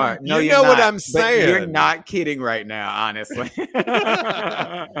you are. No, you know what I'm saying. You're not kidding right now, honestly.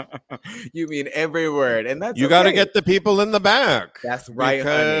 You mean every word, and that's you got to get the people in the back. That's right,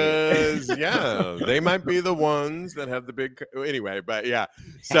 because they might be the ones that have the big. Anyway, but yeah.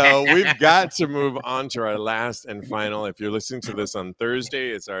 So we've got to move on to our last and final. If you're listening to this on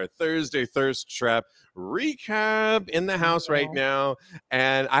Thursday, it's our Thursday Thirst Trap recap in the house right now,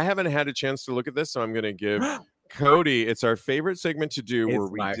 and I haven't had a chance to look at this, so I'm going to give Cody. It's our favorite segment to do, where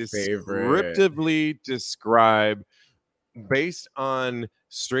we descriptively describe, based on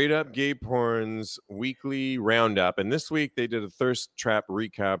Straight Up Gay Porn's weekly roundup. And this week they did a Thirst Trap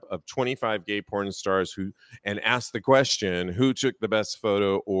recap of 25 gay porn stars and asked the question, who took the best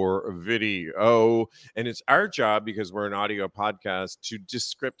photo or video? And it's our job, because we're an audio podcast, to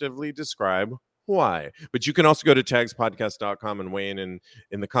descriptively describe why. But you can also go to tagspodcast.com and weigh in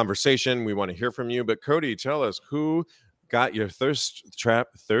the conversation. We want to hear from you. But Cody, tell us, who got your Thirst Trap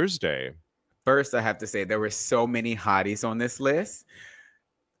Thursday? First, I have to say there were so many hotties on this list.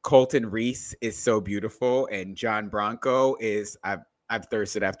 Colton Reese is so beautiful, and John Bronco is, I've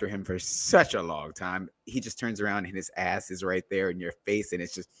thirsted after him for such a long time. He just turns around and his ass is right there in your face, and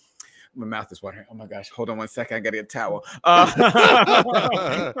it's just, my mouth is watering. Oh my gosh, hold on one second, I gotta get a towel.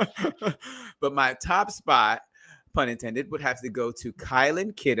 But my top spot, pun intended, would have to go to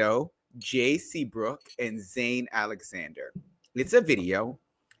Kylan Kiddo, Jay Seabrook, and Zane Alexander. It's a video,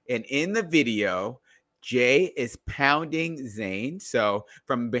 and in the video, Jay is pounding Zane, so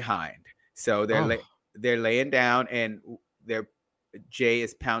from behind. So they're laying down, and Jay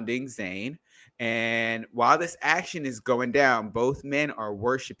is pounding Zane. And while this action is going down, both men are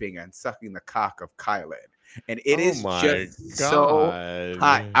worshiping and sucking the cock of Kylan. And it is just so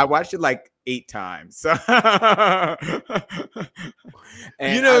hot. I watched it like 8 times. So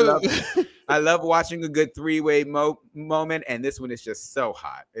and I love watching a good 3-way moment. And this one is just so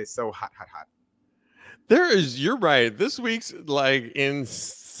hot. It's so hot. You're right. This week's like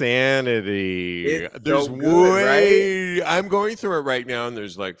insanity. There's so good, right? I'm going through it right now, and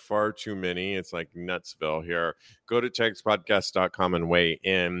there's like far too many. It's like Nutsville here. Go to tagspodcast.com and weigh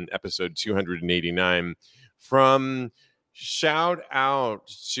in. Episode 289. From shout out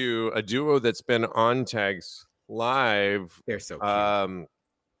to a duo that's been on Tags Live. They're so cute.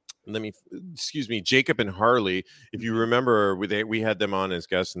 Jacob and Harley. If you remember, we had them on as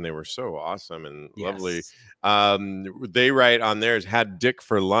guests, and they were so awesome and lovely. They write on theirs, had dick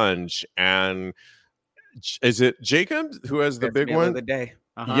for lunch. And is it Jacob who has the big one? Of the day.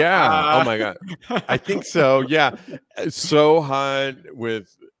 Yeah. Oh my God. I think so. Yeah. So hot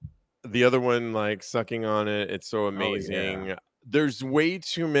with the other one, like sucking on it. It's so amazing. Yeah. There's way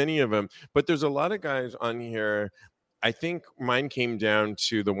too many of them, but there's a lot of guys on here. I think mine came down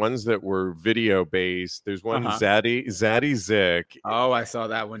to the ones that were video based. There's one Zaddy Zick. Oh, I saw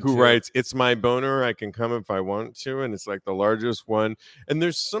that one who writes, "It's my boner. I can come if I want to," and it's like the largest one. And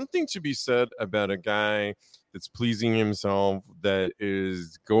there's something to be said about a guy that's pleasing himself, that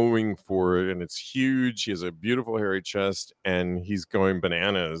is going for it, and it's huge. He has a beautiful hairy chest, and he's going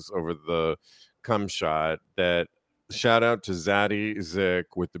bananas over the cum shot. That shout out to Zaddy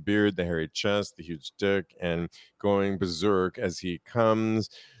Zick with the beard, the hairy chest, the huge dick, and going berserk as he comes.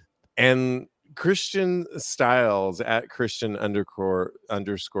 And Christian Styles at Christian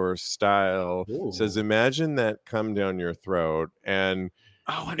 __ style says, imagine that come down your throat. And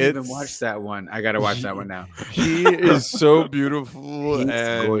I didn't even watch that one. I gotta watch that one now. He is so beautiful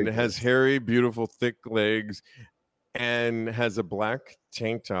and gorgeous. Has hairy, beautiful, thick legs, and has a black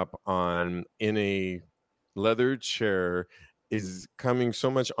tank top on in a leather chair. Is coming so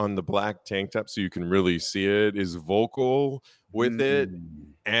much on the black tank top so you can really see it, is vocal with it.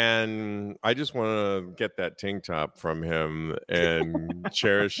 And I just want to get that tank top from him and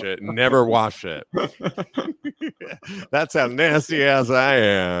cherish it, never wash it. That's how nasty as I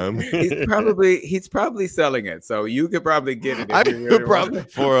am. He's probably selling it, so you could probably get it if you really probably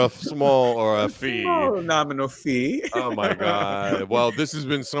for a small or a fee. Nominal fee. Oh my God. Well, this has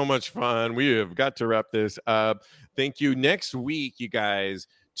been so much fun. We have got to wrap this up. Thank you. Next week, you guys,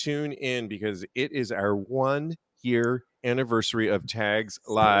 tune in because it is our 1 year anniversary of Tags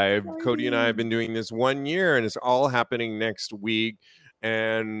Live. Cody and I have been doing this 1 year, and it's all happening next week.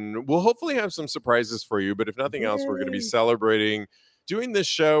 And we'll hopefully have some surprises for you. But if nothing else, we're going to be celebrating doing this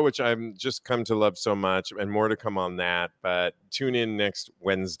show, which I've just come to love so much, and more to come on that. But tune in next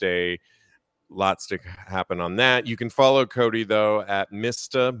Wednesday. Lots to happen on that. You can follow Cody, though, at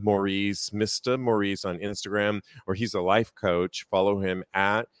Mr. Maurice on Instagram, or he's a life coach. Follow him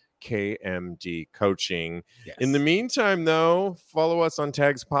at KMD Coaching. Yes. In the meantime, though, follow us on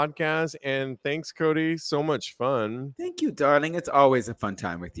Tags Podcast. And thanks, Cody. So much fun. Thank you, darling. It's always a fun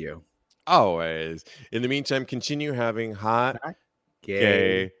time with you. Always. In the meantime, continue having hot,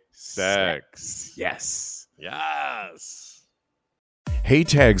 gay sex. Yes. Yes. Hey,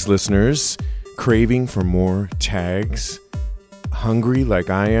 Tags listeners. Craving for more tags? Hungry like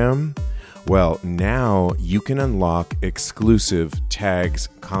I am? Well, now you can unlock exclusive Tags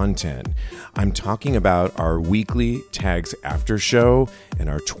content. I'm talking about our weekly Tags After Show and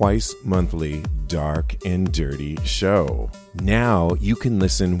our twice monthly Dark and Dirty Show. Now you can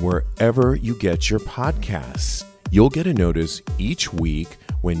listen wherever you get your podcasts. You'll get a notice each week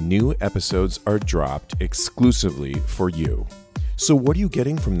when new episodes are dropped exclusively for you. So what are you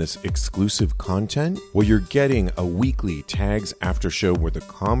getting from this exclusive content? Well, you're getting a weekly Tags After Show where the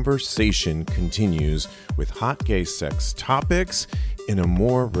conversation continues with hot gay sex topics in a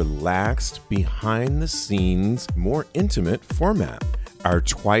more relaxed, behind-the-scenes, more intimate format. Our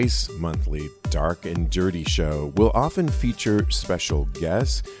twice monthly Dark and Dirty Show will often feature special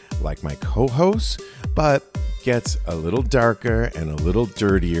guests like my co-hosts, but gets a little darker and a little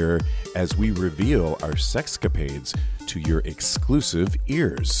dirtier as we reveal our sexcapades to your exclusive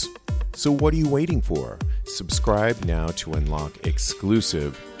ears. So what are you waiting for? Subscribe now to unlock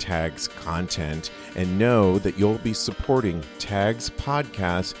exclusive Tags content and know that you'll be supporting Tags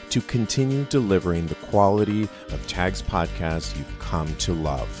Podcast to continue delivering the quality of Tags Podcast you've come to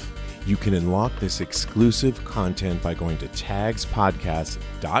love. You can unlock this exclusive content by going to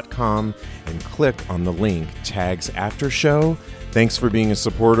tagspodcast.com and click on the link Tags After Show. Thanks for being a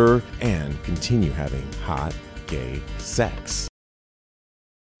supporter and continue having hot gay sex.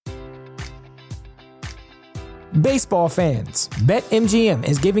 Baseball fans, BetMGM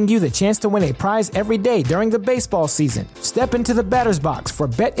is giving you the chance to win a prize every day during the baseball season. Step into the batter's box for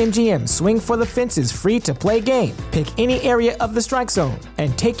BetMGM Swing for the Fences free-to-play game. Pick any area of the strike zone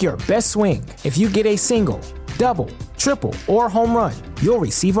and take your best swing. If you get a single, double, triple, or home run, you'll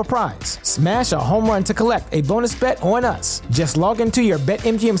receive a prize. Smash a home run to collect a bonus bet on us. Just log into your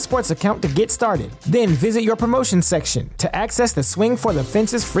BetMGM Sports account to get started. Then visit your promotion section to access the Swing for the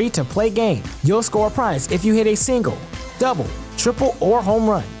Fences free-to-play game. You'll score a prize if you hit a single, double, triple, or home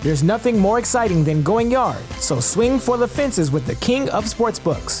run. There's nothing more exciting than going yard. So swing for the fences with the king of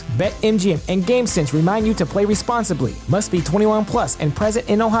sportsbooks. BetMGM and GameSense remind you to play responsibly. Must be 21 plus and present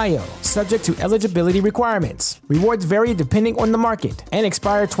in Ohio. Subject to eligibility requirements. Rewards vary depending on the market and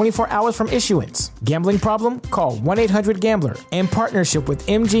expire 24 hours from issuance. Gambling problem? Call 1-800-GAMBLER. In partnership with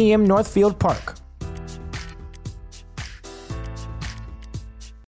MGM Northfield Park.